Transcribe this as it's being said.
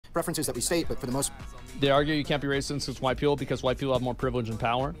preferences that we state, but for the most... They argue you can't be racist against white people because white people have more privilege and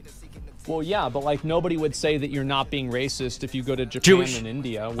power. Well, yeah, but like nobody would say that you're not being racist if you go to Japan and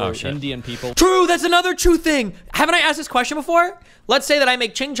India, where Indian people... True, that's another true thing. Haven't I asked this question before? Let's say that I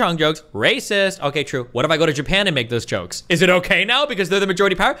make ching chong jokes, racist. Okay, true. What if I go to Japan and make those jokes? Is it okay now because they're the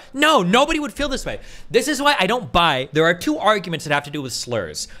majority power? No, nobody would feel this way. This is why I don't buy. There are two arguments that have to do with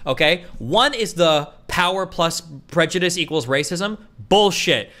slurs, okay? One is the power plus prejudice equals racism.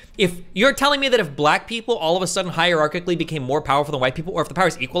 Bullshit. If you're telling me that if black people all of a sudden hierarchically became more powerful than white people, or if the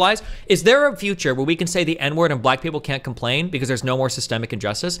powers equalized, is there a future where we can say the N-word and black people can't complain because there's no more systemic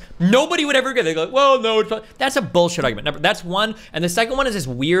injustice? Nobody would ever agree. They go, well, no, it's not. That's a bullshit argument. That's one. And the second one is this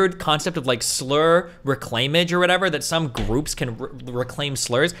weird concept of like slur reclaimage or whatever, that some groups can reclaim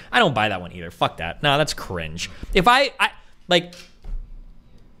slurs. I don't buy that one either. Fuck that. No, that's cringe. If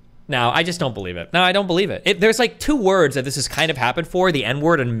no, I just don't believe it. No, I don't believe it. There's like two words that this has kind of happened for, the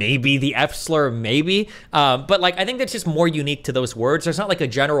N-word and maybe the F slur, maybe. But like, I think that's just more unique to those words. There's not like a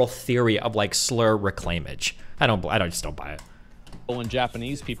general theory of like slur reclaimage. I just don't buy it. And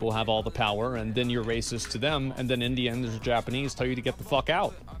Japanese people have all the power, and then you're racist to them, and then Indians or Japanese tell you to get the fuck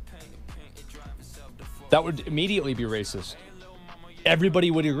out. That would immediately be racist.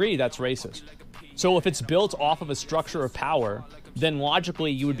 Everybody would agree that's racist. So if it's built off of a structure of power, then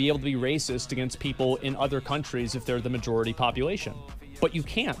logically you would be able to be racist against people in other countries if they're the majority population. But you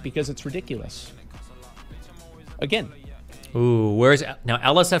can't because it's ridiculous. Again. Ooh, now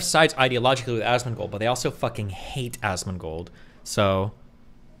LSF sides ideologically with Asmongold, but they also fucking hate Asmongold. So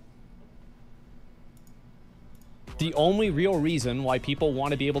the only real reason why people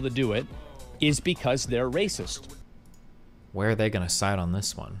want to be able to do it is because they're racist. Where are they gonna side on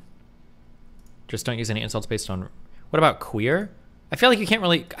this one? Just don't use any insults based on... What about queer? I feel like you can't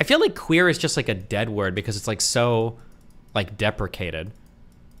really... I feel like queer is just like a dead word because it's like so like deprecated.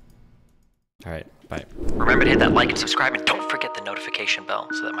 All right, bye. Remember to hit that like and subscribe, and don't forget the notification bell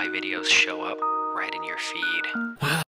so that my videos show up right in your feed.